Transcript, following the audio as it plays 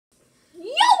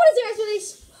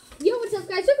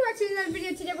guys, welcome back to another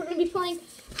video. Today we're going to be playing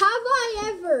Have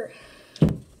I Ever?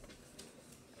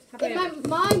 And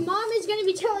my mom is going to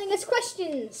be telling us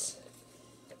questions.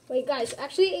 Wait, guys,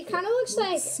 actually, it kind of looks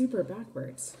like... super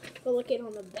backwards. But look it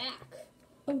on the back.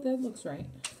 Oh, that looks right.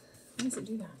 Why does it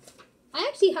do that? I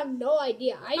actually have no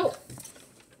idea. I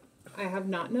have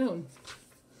not known.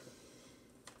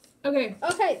 Okay.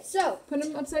 Okay, so... Put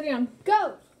them upside down.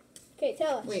 Go. Okay,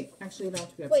 tell us. Wait, actually, you don't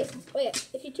have to be upside down. Wait.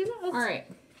 If you turn it upside... All right.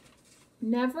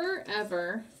 Never,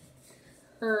 ever,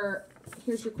 or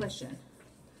here's your question.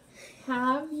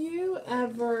 Have you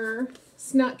ever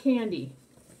snuck candy?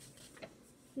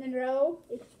 Monroe,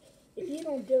 if you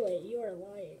don't do it, you are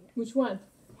lying. Which one?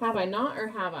 Have I not or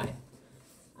have I?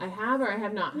 I have or I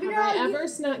have not. Monroe, have I ever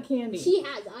snuck candy? She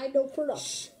has. I know for a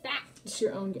fact. It's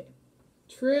your own game.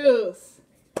 Truth.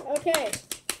 Okay.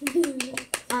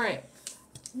 All right.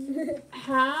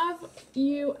 Have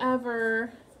you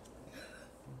ever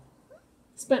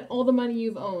spent all the money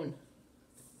you've owned?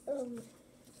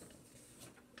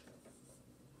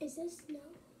 Is this no?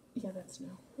 Yeah, that's no.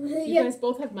 You guys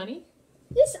both have money?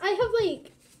 Yes, I have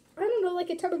I don't know,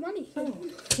 a ton of money. Oh,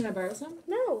 can I borrow some?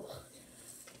 No.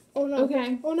 Oh no.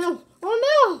 Okay. Oh no.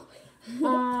 Oh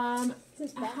no.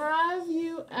 Have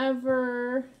you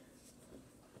ever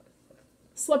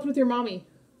slept with your mommy?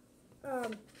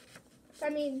 I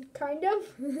mean, kind of.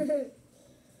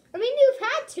 I mean, you've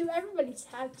had to. Everybody's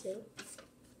had to.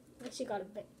 Unless you got a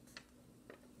bit.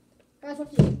 That's up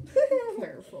to you.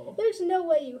 Careful. There's no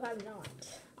way you have not.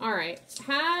 All right.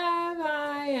 Have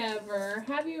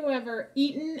you ever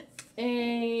eaten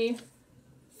a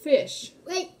fish?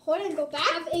 Wait, hold on, go back.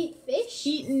 Have ate fish?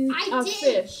 Eaten I a did.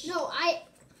 fish. No,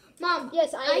 Mom.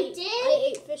 Yes, I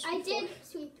ate fish before. I did.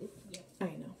 Sweet. I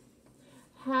know.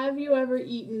 Have you ever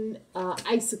eaten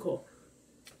icicle?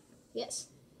 Yes.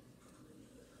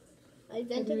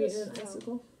 Have you eaten an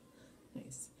icicle?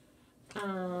 Nice. Ooh.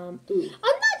 I'm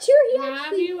not sure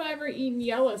Have you ever eaten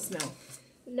yellow snow?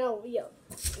 No. Yes.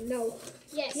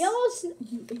 Yellow snow.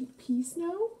 You ate pea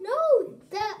snow? No,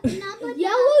 not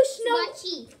Yellow snow.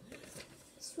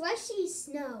 Slushy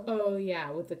snow. Oh,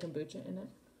 yeah, with the kombucha in it.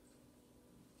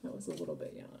 That was a little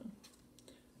bit yellow.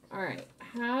 All right.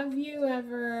 Have you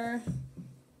ever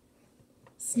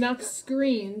snuck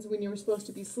screens when you were supposed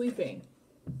to be sleeping?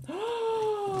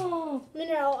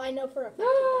 Mineral, I know for a fact.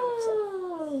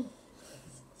 Oh.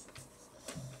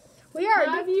 We are.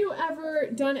 Have you ever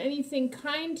done anything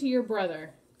kind to your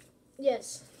brother?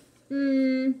 Yes.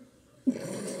 Of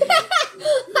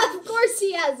Of course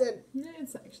he hasn't.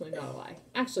 It's actually not a lie.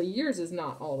 Actually, yours is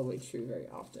not all the way true very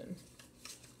often.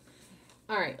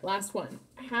 All right, last one.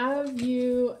 Have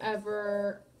you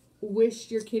ever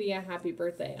wished your kitty a happy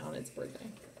birthday on its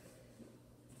birthday?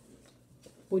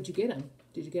 What'd you get him?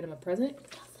 Did you get him a present?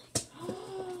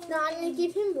 No, I'm gonna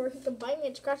give him where he can bite me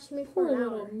and scratch me for Poor an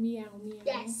little hour. meow meow.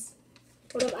 Yes.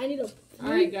 Hold up, I need a. All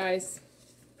right, guys.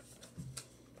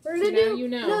 We're gonna So do. now you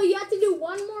know. No, you have to do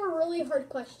one more really hard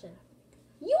question.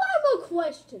 You have a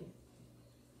question.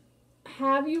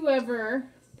 Have you ever?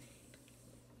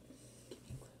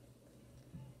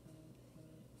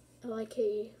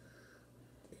 L-I-K-E.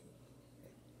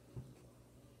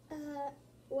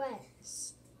 What?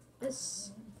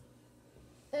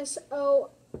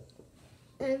 S-O-M-E-O-N-E.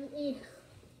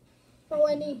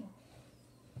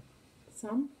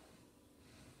 Some?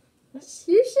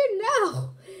 You should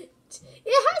know.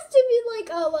 It has to be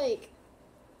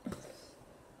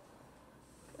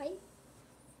Right?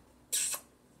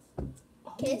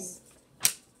 Oh. Kiss.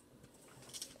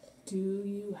 Do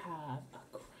you have a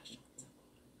crush on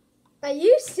someone? I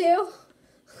used to.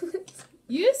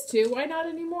 Used to? Why not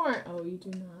anymore? Oh, you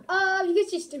do not.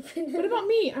 Because you're stupid. What about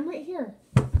me? I'm right here.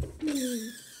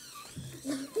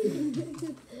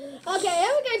 Okay,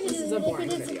 every guys, This is a if you boring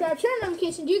did video. subscribe, turn on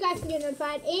notifications, you guys can get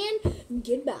notified, and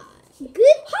goodbye.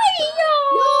 Good. Hi,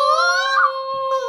 y'all!